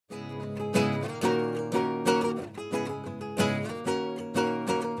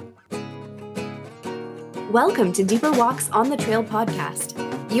Welcome to Deeper Walks on the Trail podcast.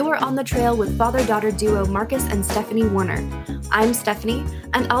 You are on the trail with father-daughter duo Marcus and Stephanie Warner. I'm Stephanie,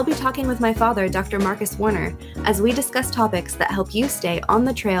 and I'll be talking with my father, Dr. Marcus Warner, as we discuss topics that help you stay on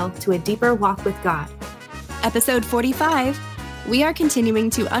the trail to a deeper walk with God. Episode 45, we are continuing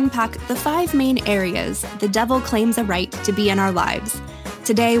to unpack the 5 main areas the devil claims a right to be in our lives.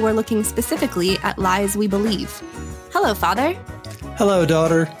 Today, we're looking specifically at lies we believe. Hello, Father. Hello,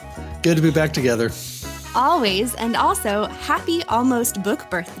 daughter. Good to be back together. Always, and also, happy almost book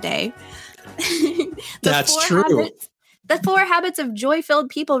birthday. That's true. The 4 Habits of Joy-Filled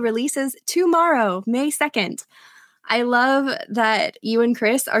People releases tomorrow, May 2nd. I love that you and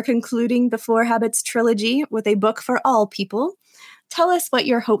Chris are concluding the 4 Habits trilogy with a book for all people. Tell us what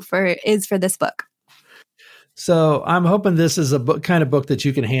your hope is for this book. So I'm hoping this is a kind of book that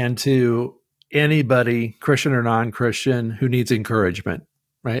you can hand to anybody, Christian or non-Christian, who needs encouragement.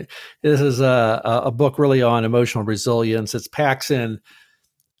 Right. This is a book really on emotional resilience. It packs in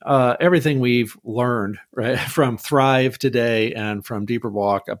everything we've learned, right, from Thrive today and from Deeper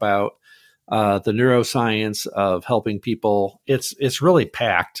Walk about the neuroscience of helping people. It's really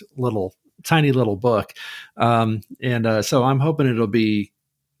packed, tiny little book, so I'm hoping it'll be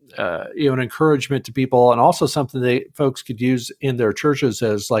an encouragement to people, and also something that folks could use in their churches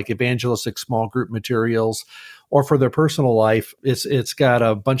as like evangelistic small group materials. Or for their personal life, it's got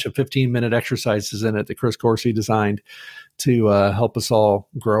a bunch of 15-minute exercises in it that Chris Corsi designed to help us all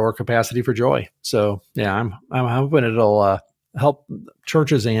grow our capacity for joy. So yeah, I'm hoping it'll help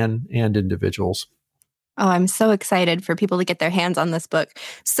churches and individuals. Oh, I'm so excited for people to get their hands on this book.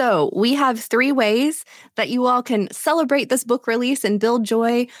 So we have 3 ways that you all can celebrate this book release and build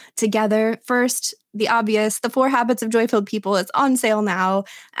joy together. First, the obvious, the 4 Habits of Joy-Filled People is on sale now,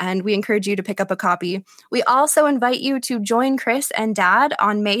 and we encourage you to pick up a copy. We also invite you to join Chris and Dad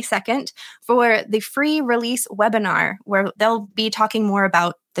on May 2nd for the free release webinar, where they'll be talking more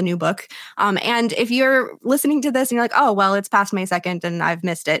about the new book. And if you're listening to this and you're like, oh, well, it's past May 2nd and I've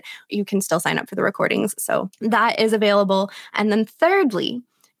missed it, you can still sign up for the recordings. So that is available. And then thirdly,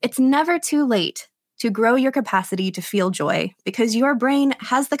 it's never too late to grow your capacity to feel joy, because your brain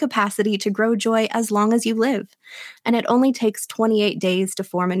has the capacity to grow joy as long as you live. And it only takes 28 days to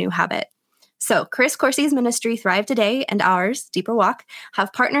form a new habit. So Chris Corsi's ministry, Thrive Today, and ours, Deeper Walk,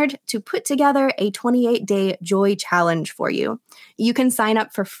 have partnered to put together a 28-day joy challenge for you. You can sign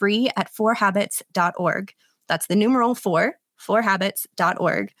up for free at 4habits.org. That's the numeral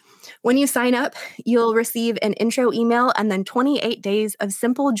 4habits.org. When you sign up, you'll receive an intro email and then 28 days of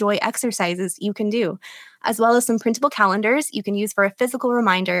simple joy exercises you can do, as well as some printable calendars you can use for a physical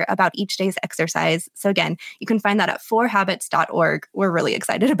reminder about each day's exercise. So again, you can find that at 4habits.org. We're really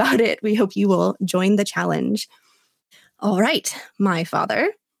excited about it. We hope you will join the challenge. All right, my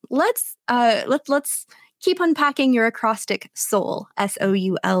father, let's keep unpacking your acrostic SOUL,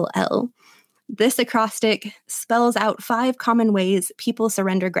 SOULL. This acrostic spells out 5 common ways people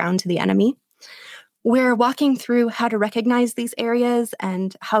surrender ground to the enemy. We're walking through how to recognize these areas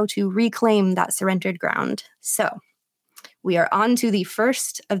and how to reclaim that surrendered ground. So we are on to the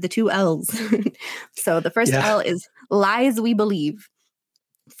first of the 2 L's. So the first L is lies we believe.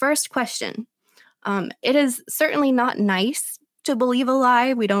 First question. It is certainly not nice to believe a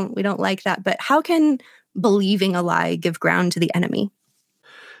lie. We don't like that. But how can believing a lie give ground to the enemy?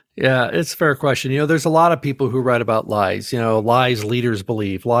 Yeah, it's a fair question. There's a lot of people who write about lies, lies leaders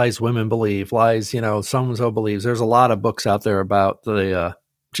believe, lies women believe, lies, so-and-so believes. There's a lot of books out there about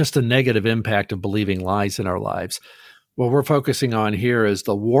just the negative impact of believing lies in our lives. What we're focusing on here is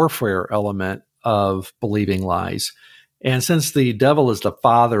the warfare element of believing lies. And since the devil is the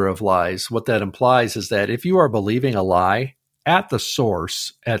father of lies, what that implies is that if you are believing a lie, at the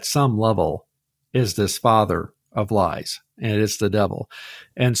source, at some level, is this father of lies, and it's the devil.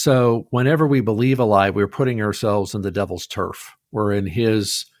 And so whenever we believe a lie, we're putting ourselves in the devil's turf. We're in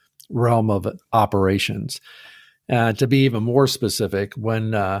his realm of operations. To be even more specific,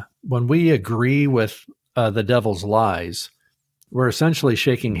 when we agree with the devil's lies, we're essentially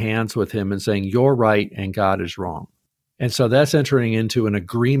shaking hands with him and saying, you're right and God is wrong. And so that's entering into an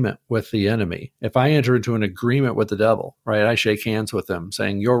agreement with the enemy. If I enter into an agreement with the devil, right, I shake hands with him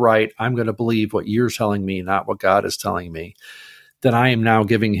saying, you're right, I'm going to believe what you're telling me, not what God is telling me, then I am now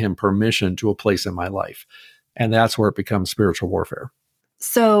giving him permission to a place in my life. And that's where it becomes spiritual warfare.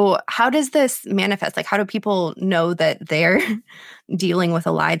 So how does this manifest? Like, how do people know that they're dealing with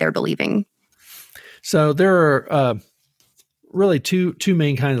a lie they're believing? So there are really two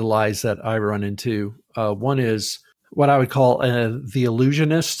main kinds of lies that I run into. One is what I would call the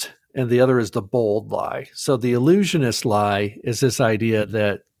illusionist, and the other is the bold lie. So the illusionist lie is this idea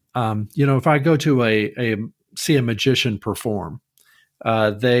that If I go to see a magician perform,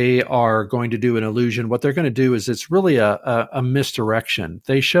 they are going to do an illusion. What they're going to do is it's really a misdirection.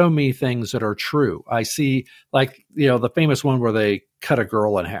 They show me things that are true. I see, the famous one where they cut a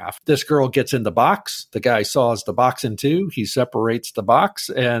girl in half. This girl gets in the box. The guy saws the box in two. He separates the box,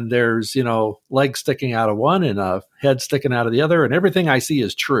 and there's, legs sticking out of one and a head sticking out of the other. And everything I see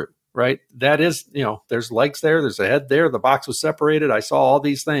is true, right? That is, there's legs there. There's a head there. The box was separated. I saw all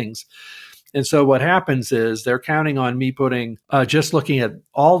these things. And so what happens is they're counting on me just looking at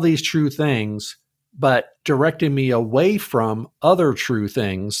all these true things, but directing me away from other true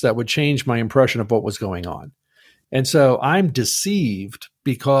things that would change my impression of what was going on. And so I'm deceived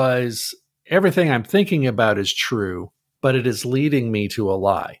because everything I'm thinking about is true, but it is leading me to a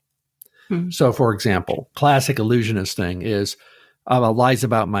lie. So, for example, classic illusionist thing is lies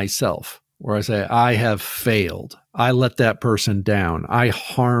about myself, where I say, I have failed. I let that person down. I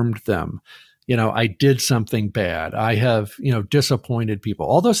harmed them. I did something bad. I have, disappointed people.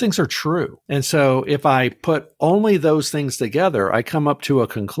 All those things are true. And so if I put only those things together, I come up to a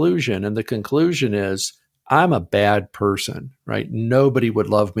conclusion. And the conclusion is I'm a bad person, right? Nobody would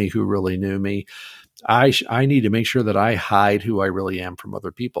love me who really knew me. I need to make sure that I hide who I really am from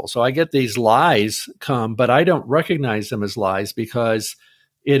other people. So I get these lies come, but I don't recognize them as lies because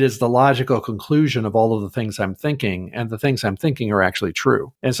it is the logical conclusion of all of the things I'm thinking, and the things I'm thinking are actually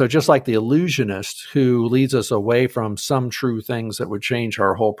true. And so just like the illusionist who leads us away from some true things that would change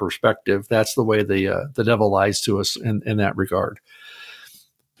our whole perspective, that's the way the devil lies to us in that regard.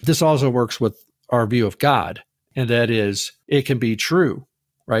 This also works with our view of God, and that is, it can be true,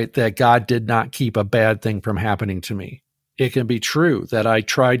 right, that God did not keep a bad thing from happening to me. It can be true that I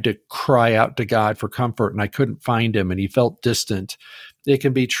tried to cry out to God for comfort and I couldn't find him and he felt distant. It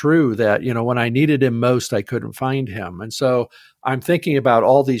can be true that, when I needed him most, I couldn't find him. And so I'm thinking about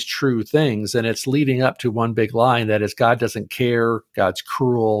all these true things, and it's leading up to one big lie, that is, God doesn't care, God's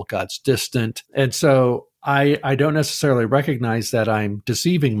cruel, God's distant. And so I don't necessarily recognize that I'm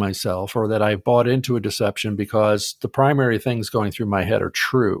deceiving myself or that I've bought into a deception because the primary things going through my head are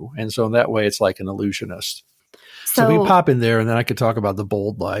true. And so in that way, it's like an illusionist. So we pop in there, and then I could talk about the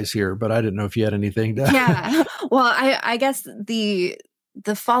bold lies here, but I didn't know if you had anything to... Yeah. Well, I guess the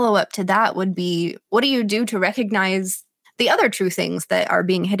follow-up to that would be, what do you do to recognize the other true things that are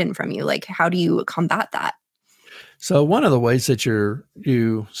being hidden from you? Like, how do you combat that? So one of the ways that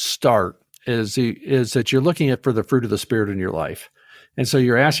you start is that you're looking for the fruit of the Spirit in your life. And so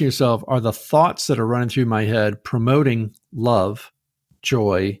you're asking yourself, are the thoughts that are running through my head promoting love,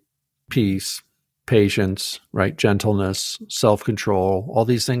 joy, peace, patience, right? Gentleness, self-control, all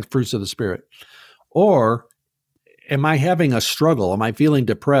these things, fruits of the Spirit? Or am I having a struggle? Am I feeling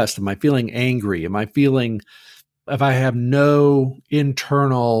depressed? Am I feeling angry? If I have no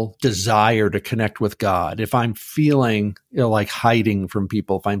internal desire to connect with God, if I'm feeling like hiding from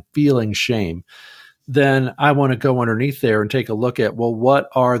people, if I'm feeling shame, then I want to go underneath there and take a look at, well, what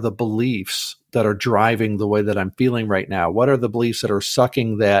are the beliefs that are driving the way that I'm feeling right now? What are the beliefs that are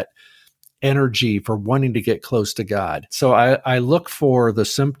sucking that energy for wanting to get close to God? So I look for the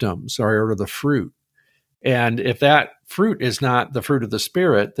symptoms or the fruit. And if that fruit is not the fruit of the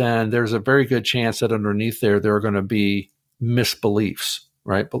Spirit, then there's a very good chance that underneath there are going to be misbeliefs,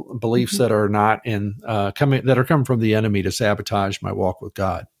 right? Beliefs that are not coming from the enemy to sabotage my walk with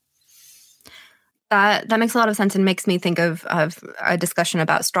God. That makes a lot of sense and makes me think of a discussion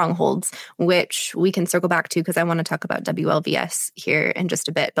about strongholds, which we can circle back to because I want to talk about WLVS here in just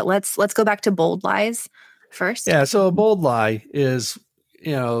a bit. But let's go back to bold lies first. Yeah, so a bold lie is,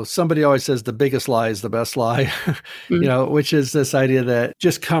 somebody always says the biggest lie is the best lie, which is this idea that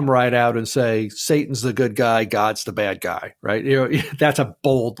just come right out and say, Satan's the good guy, God's the bad guy, right? That's a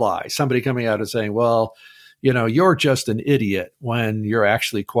bold lie. Somebody coming out and saying, well, you're just an idiot when you're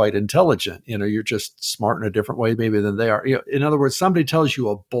actually quite intelligent. You're just smart in a different way maybe than they are. In other words, somebody tells you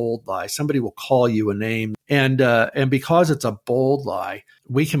a bold lie. Somebody will call you a name. And because it's a bold lie,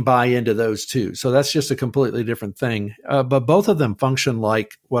 we can buy into those too. So that's just a completely different thing. But both of them function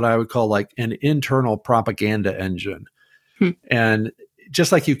like what I would call like an internal propaganda engine. And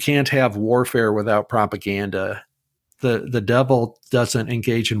just like you can't have warfare without propaganda, the devil doesn't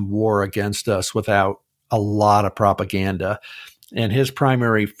engage in war against us without a lot of propaganda. And his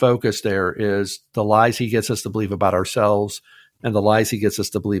primary focus there is the lies he gets us to believe about ourselves and the lies he gets us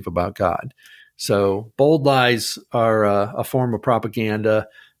to believe about God. So bold lies are a form of propaganda,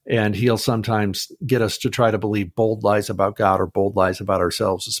 and he'll sometimes get us to try to believe bold lies about God or bold lies about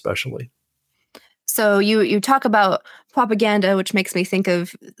ourselves especially. So you talk about propaganda, which makes me think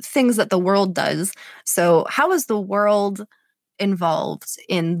of things that the world does. So how is the world involved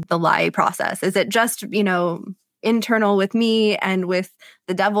in the lie process? Is it just, internal with me and with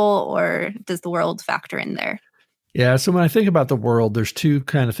the devil, or does the world factor in there? Yeah. So when I think about the world, there's two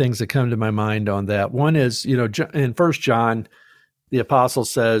kind of things that come to my mind on that. One is, in 1 John, the apostle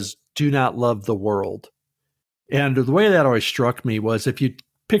says, do not love the world. And the way that always struck me was, if you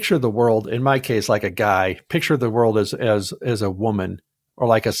picture the world, in my case, like a guy, picture the world as a woman, or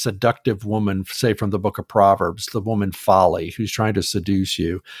like a seductive woman, say from the book of Proverbs, the woman Folly, who's trying to seduce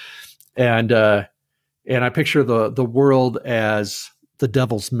you. And I picture the world as the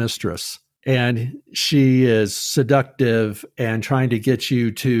devil's mistress. And she is seductive and trying to get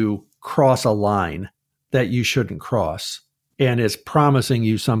you to cross a line that you shouldn't cross, and is promising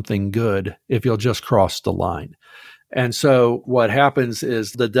you something good if you'll just cross the line. And so what happens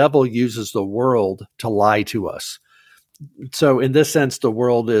is the devil uses the world to lie to us. So in this sense, the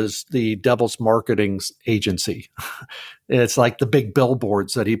world is the devil's marketing agency. It's like the big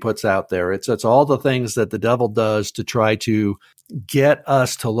billboards that he puts out there. It's all the things that the devil does to try to get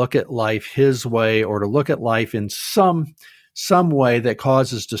us to look at life his way, or to look at life in some way that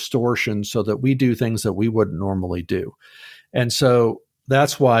causes distortion so that we do things that we wouldn't normally do. And so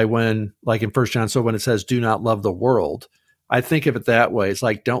that's why when, like in 1 John, so when it says, do not love the world, I think of it that way. It's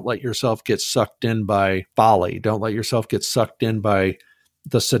like, don't let yourself get sucked in by folly. Don't let yourself get sucked in by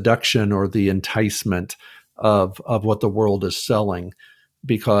the seduction or the enticement of what the world is selling,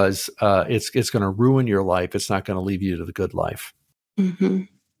 because it's going to ruin your life. It's not going to leave you to the good life. Mm-hmm.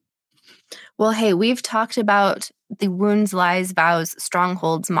 Well, hey, we've talked about the wounds, lies, vows,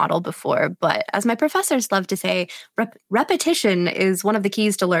 strongholds model before, but as my professors love to say, repetition is one of the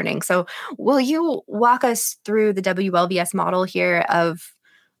keys to learning. So will you walk us through the WLVS model here of...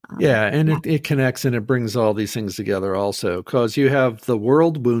 It connects and it brings all these things together also, because you have the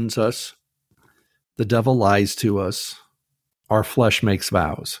world wounds us, the devil lies to us, our flesh makes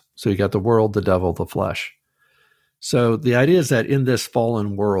vows. So you got the world, the devil, the flesh. So the idea is that in this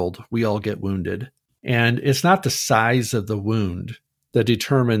fallen world, we all get wounded. And it's not the size of the wound that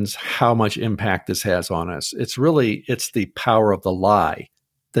determines how much impact this has on us. It's the power of the lie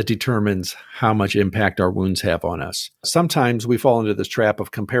that determines how much impact our wounds have on us. Sometimes we fall into this trap of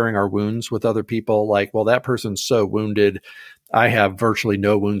comparing our wounds with other people, like, well, that person's so wounded, I have virtually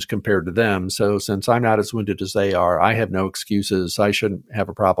no wounds compared to them. So since I'm not as wounded as they are, I have no excuses. I shouldn't have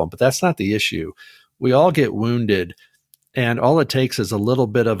a problem. But that's not the issue. We all get wounded, and all it takes is a little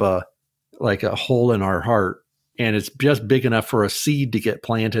bit of a hole in our heart, and it's just big enough for a seed to get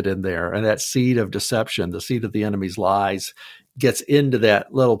planted in there. And that seed of deception, the seed of the enemy's lies, gets into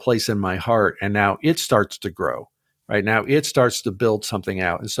that little place in my heart, and now it starts to grow. Right now, it starts to build something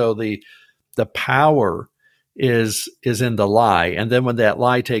out. And so the power is in the lie. And then when that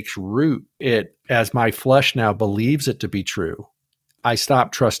lie takes root, as my flesh now believes it to be true, I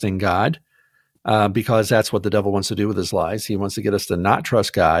stop trusting God. Because that's what the devil wants to do with his lies. He wants to get us to not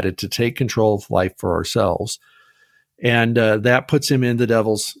trust God and to take control of life for ourselves. And that puts him in the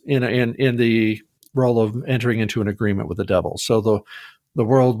devil's, in the role of entering into an agreement with the devil. So the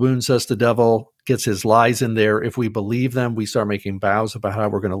world wounds us. The devil gets his lies in there. If we believe them, we start making vows about how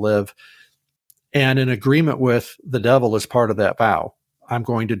we're going to live. And an agreement with the devil is part of that vow. I'm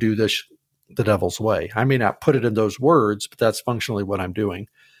going to do this the devil's way. I may not put it in those words, but that's functionally what I'm doing.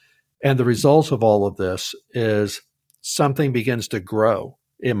 And the result of all of this is something begins to grow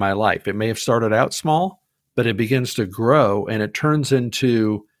in my life. It may have started out small, but it begins to grow, and it turns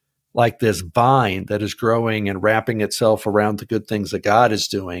into like this vine that is growing and wrapping itself around the good things that God is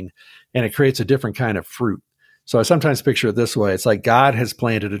doing, and it creates a different kind of fruit. So I sometimes picture it this way. It's like God has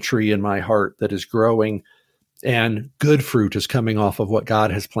planted a tree in my heart that is growing, and good fruit is coming off of what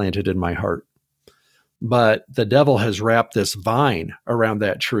God has planted in my heart. But the devil has wrapped this vine around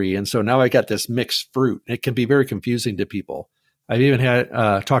that tree. And so now I got this mixed fruit. It can be very confusing to people. I've even had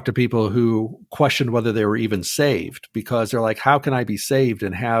talked to people who questioned whether they were even saved, because they're like, how can I be saved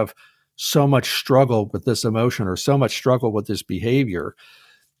and have so much struggle with this emotion or so much struggle with this behavior?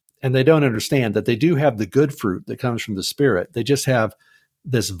 And they don't understand that they do have the good fruit that comes from the Spirit. They just have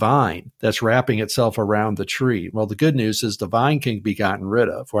this vine that's wrapping itself around the tree. Well, the good news is the vine can be gotten rid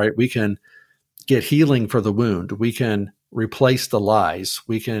of, right? We can get healing for the wound. We can replace the lies.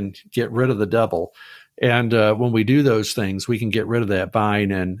 We can get rid of the devil. And when we do those things, we can get rid of that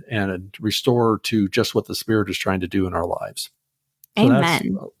vine and restore to just what the Spirit is trying to do in our lives. So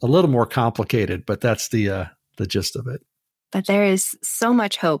Amen. That's a little more complicated, but that's the gist of it. But there is so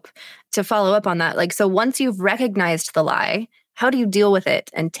much hope. To follow up on that, so once you've recognized the lie, how do you deal with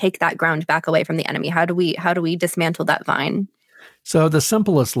it and take that ground back away from the enemy? How do we dismantle that vine? So the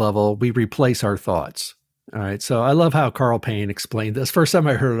simplest level, we replace our thoughts. All right. So I love how Carl Payne explained this. First time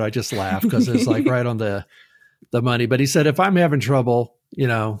I heard it, I just laughed because it's like right on the money. But he said, if I'm having trouble,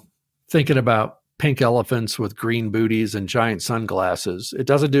 thinking about pink elephants with green booties and giant sunglasses, it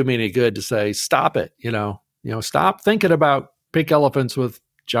doesn't do me any good to say, stop it. Stop thinking about pink elephants with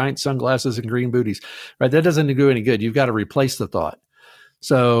giant sunglasses and green booties, right? That doesn't do any good. You've got to replace the thought.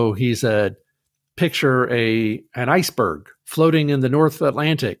 So he said, picture an iceberg floating in the North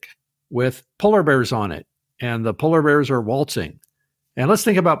Atlantic with polar bears on it, and the polar bears are waltzing. And let's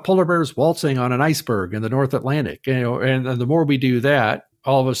think about polar bears waltzing on an iceberg in the North Atlantic. And the more we do that,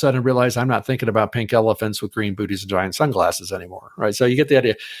 all of a sudden realize I'm not thinking about pink elephants with green booties and giant sunglasses anymore, right? So you get the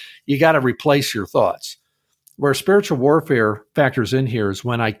idea. You got to replace your thoughts. Where spiritual warfare factors in here is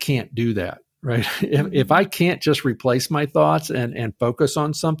when I can't do that, right? If I can't just replace my thoughts and focus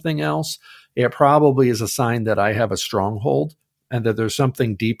on something else, it probably is a sign that I have a stronghold and that there's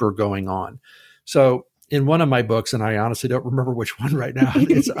something deeper going on. So in one of my books, and I honestly don't remember which one right now,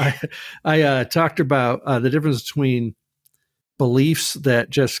 I talked about the difference between beliefs that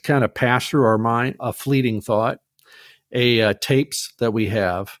just kind of pass through our mind, a fleeting thought, tapes that we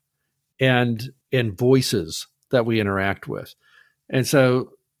have, and voices that we interact with. And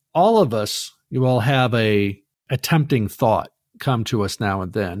so all of us, you all have a tempting thought come to us now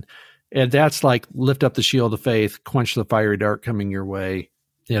and then. And that's like lift up the shield of faith, quench the fiery dart coming your way.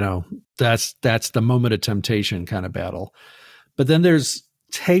 That's the moment of temptation kind of battle. But then there's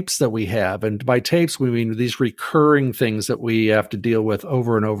tapes that we have. And by tapes, we mean these recurring things that we have to deal with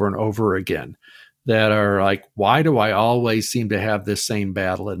over and over and over again that are like, why do I always seem to have this same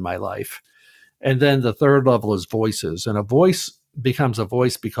battle in my life? And then the third level is voices. And a voice becomes a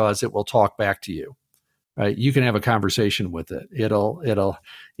voice because it will talk back to you. Right? You can have a conversation with it.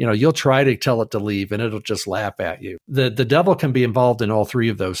 You'll try to tell it to leave and it'll just laugh at you. The devil can be involved in all three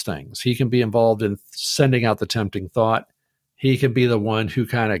of those things. He can be involved in sending out the tempting thought. He can be the one who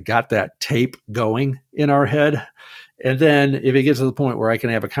kind of got that tape going in our head. And then if it gets to the point where I can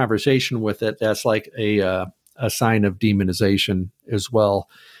have a conversation with it, that's like a sign of demonization as well.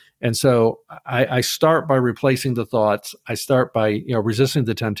 And so I start by replacing the thoughts. I start by, resisting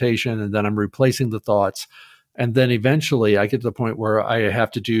the temptation, and then I'm replacing the thoughts. And then eventually I get to the point where I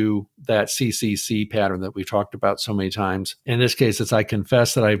have to do that CCC pattern that we've talked about so many times. In this case, it's I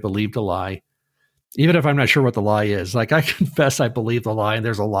confess that I believed a lie, even if I'm not sure what the lie is. Like I confess I believe the lie, and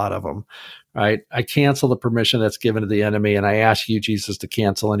there's a lot of them, right? I cancel the permission that's given to the enemy, and I ask you, Jesus, to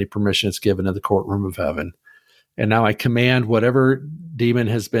cancel any permission that's given in the courtroom of heaven. And now I command whatever demon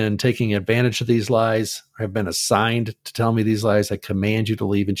has been taking advantage of these lies, or have been assigned to tell me these lies, I command you to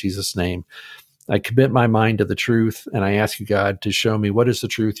leave in Jesus' name. I commit my mind to the truth, and I ask you, God, to show me what is the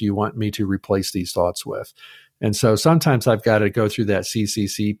truth you want me to replace these thoughts with. And so sometimes I've got to go through that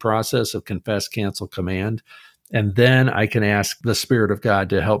CCC process of confess, cancel, command. And then I can ask the Spirit of God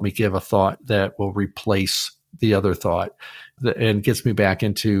to help me give a thought that will replace the other thought and gets me back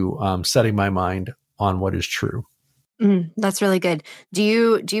into setting my mind on what is true. That's really good. Do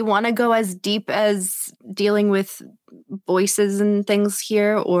you want to go as deep as dealing with voices and things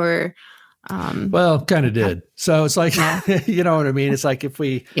here, or? Well, kind of did. So it's like, you know what I mean? It's like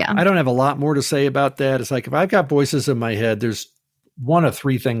I don't have a lot more to say about that. It's like, if I've got voices in my head, there's one of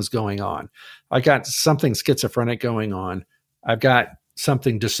three things going on. I got something schizophrenic going on. I've got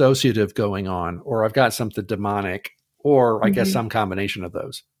something dissociative going on, or I've got something demonic, or I guess some combination of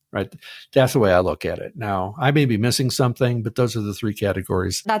those. Right. That's the way I look at it. Now, I may be missing something, but those are the three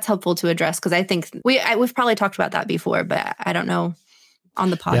categories. That's helpful to address, because I think we've probably talked about that before, but I don't know on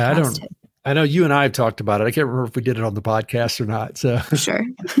the podcast. Yeah, I know you and I have talked about it. I can't remember if we did it on the podcast or not. So sure.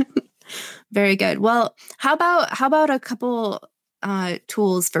 Very good. Well, how about a couple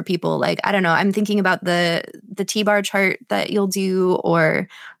tools for people? Like, I don't know, I'm thinking about the T-bar chart that you'll do, or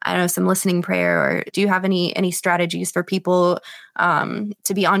I don't know, some listening prayer, or do you have any strategies for people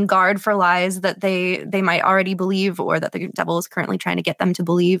to be on guard for lies that they might already believe, or that the devil is currently trying to get them to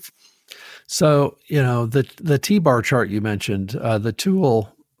believe? So, the T-bar chart you mentioned, the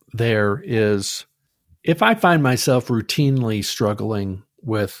tool there is, if I find myself routinely struggling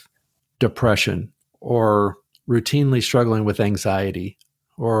with depression, or routinely struggling with anxiety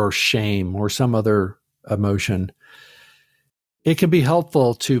or shame or some other emotion, it can be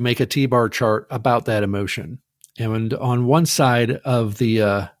helpful to make a T-bar chart about that emotion. And on one side of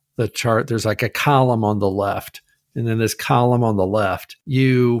the chart, there's like a column on the left. And then this column on the left,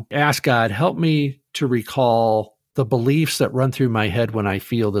 you ask God, help me to recall the beliefs that run through my head when I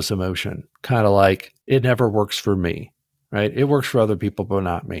feel this emotion. Kind of like, it never works for me, right? It works for other people, but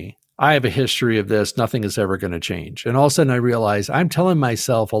not me. I have a history of this. Nothing is ever going to change. And all of a sudden I realize I'm telling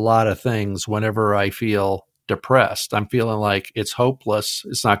myself a lot of things whenever I feel depressed. I'm feeling like it's hopeless.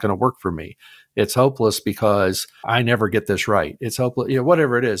 It's not going to work for me. It's hopeless because I never get this right. It's hopeless,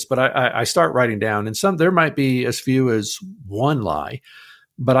 whatever it is. But I start writing down, and there might be as few as one lie,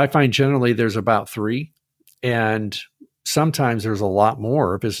 but I find generally there's about three. And sometimes there's a lot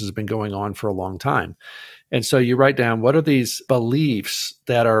more if this has been going on for a long time. And so you write down, what are these beliefs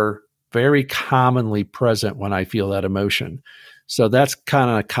that are very commonly present when I feel that emotion? So that's kind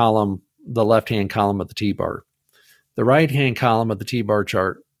of the left-hand column of the T-bar. The right-hand column of the T-bar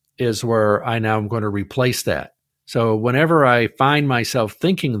chart is where I now am going to replace that. So whenever I find myself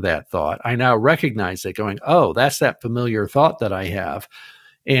thinking that thought, I now recognize it going, oh, that's that familiar thought that I have.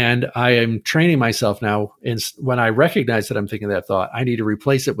 And I am training myself now. When I recognize that I'm thinking that thought, I need to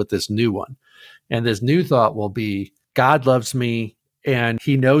replace it with this new one. And this new thought will be, God loves me and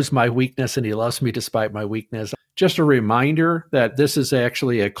he knows my weakness and he loves me despite my weakness. Just a reminder that this is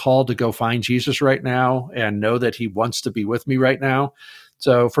actually a call to go find Jesus right now and know that he wants to be with me right now.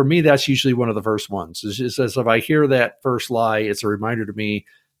 So for me, that's usually one of the first ones. It's just as if I hear that first lie, it's a reminder to me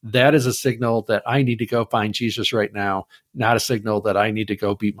that is a signal that I need to go find Jesus right now, not a signal that I need to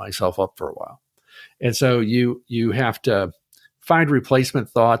go beat myself up for a while. And so you have to find replacement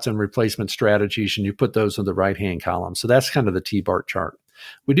thoughts and replacement strategies, and you put those in the right-hand column. So that's kind of the T-bar chart.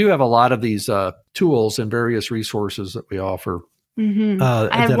 We do have a lot of these tools and various resources that we offer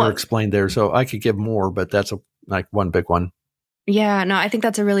that are explained there. So I could give more, but that's like one big one. Yeah, no, I think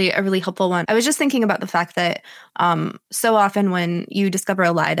that's a really helpful one. I was just thinking about the fact that so often when you discover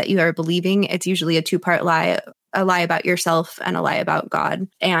a lie that you are believing, it's usually a two-part lie, a lie about yourself and a lie about God.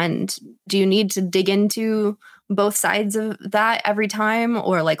 And do you need to dig into both sides of that every time,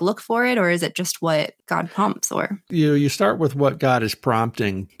 or like look for it, or is it just what God prompts? Or you start with what God is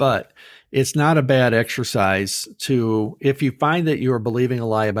prompting, but it's not a bad exercise to, if you find that you are believing a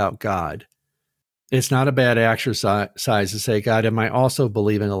lie about God, it's not a bad exercise to say, God, am I also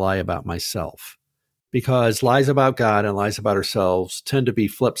believing a lie about myself? Because lies about God and lies about ourselves tend to be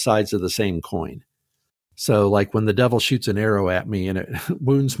flip sides of the same coin. So like when the devil shoots an arrow at me and it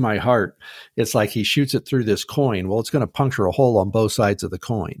wounds my heart, it's like he shoots it through this coin. Well, it's going to puncture a hole on both sides of the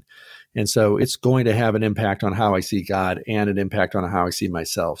coin. And so it's going to have an impact on how I see God and an impact on how I see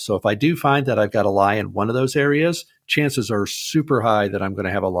myself. So if I do find that I've got a lie in one of those areas, chances are super high that I'm going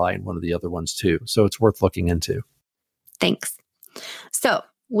to have a lie in one of the other ones too. So it's worth looking into. Thanks. So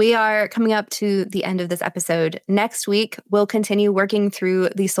we are coming up to the end of this episode. Next week, we'll continue working through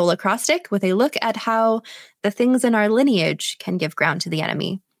the soul acrostic with a look at how the things in our lineage can give ground to the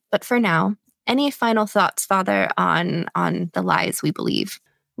enemy. But for now, any final thoughts, Father, on the lies we believe?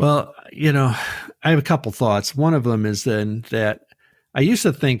 Well, I have a couple thoughts. One of them is then that I used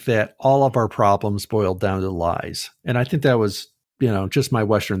to think that all of our problems boiled down to lies. And I think that was, just my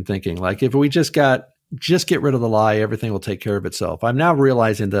Western thinking. Like if we just get rid of the lie, everything will take care of itself. I'm now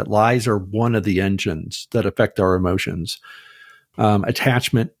realizing that lies are one of the engines that affect our emotions.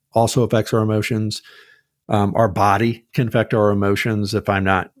 Attachment also affects our emotions. Our body can affect our emotions. If I'm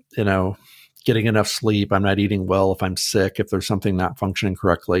not, getting enough sleep, I'm not eating well, if I'm sick, if there's something not functioning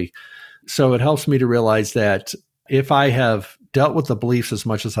correctly. So it helps me to realize that if I have dealt with the beliefs as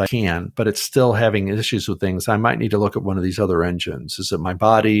much as I can, but it's still having issues with things, I might need to look at one of these other engines. Is it my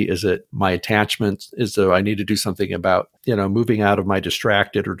body? Is it my attachment? I need to do something about, moving out of my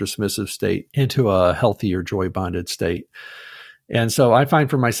distracted or dismissive state into a healthier joy bonded state? And so I find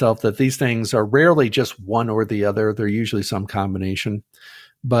for myself that these things are rarely just one or the other. They're usually some combination.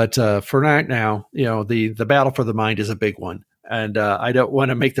 But for right now, the battle for the mind is a big one. And I don't want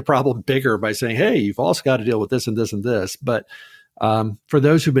to make the problem bigger by saying, hey, you've also got to deal with this and this and this. But for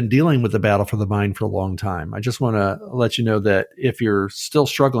those who've been dealing with the battle for the mind for a long time, I just want to let you know that if you're still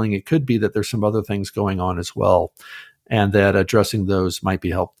struggling, it could be that there's some other things going on as well, and that addressing those might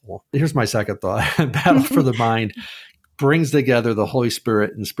be helpful. Here's my second thought. Battle for the mind brings together the Holy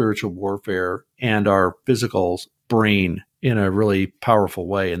Spirit and spiritual warfare and our physical brain in a really powerful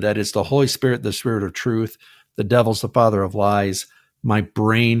way. And that is the Holy Spirit, the Spirit of truth. The devil's the father of lies. My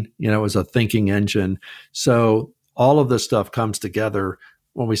brain, is a thinking engine. So all of this stuff comes together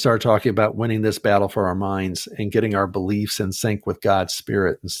when we start talking about winning this battle for our minds and getting our beliefs in sync with God's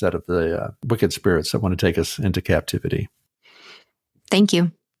Spirit instead of the wicked spirits that want to take us into captivity. Thank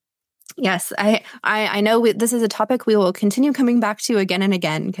you. Yes, I know this is a topic we will continue coming back to again and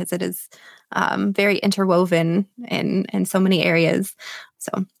again because it is very interwoven in so many areas.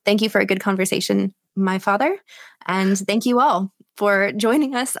 So thank you for a good conversation, my Father. And thank you all for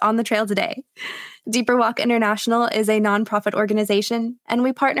joining us on the trail today. Deeper Walk International is a nonprofit organization, and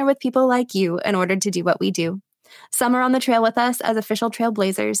we partner with people like you in order to do what we do. Some are on the trail with us as official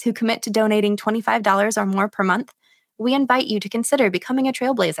trailblazers who commit to donating $25 or more per month. We invite you to consider becoming a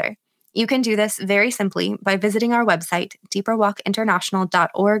trailblazer. You can do this very simply by visiting our website,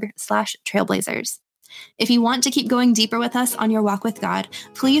 deeperwalkinternational.org/trailblazers. If you want to keep going deeper with us on your walk with God,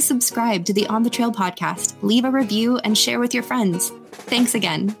 please subscribe to the On the Trail podcast, leave a review, and share with your friends. Thanks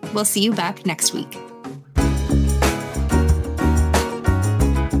again. We'll see you back next week.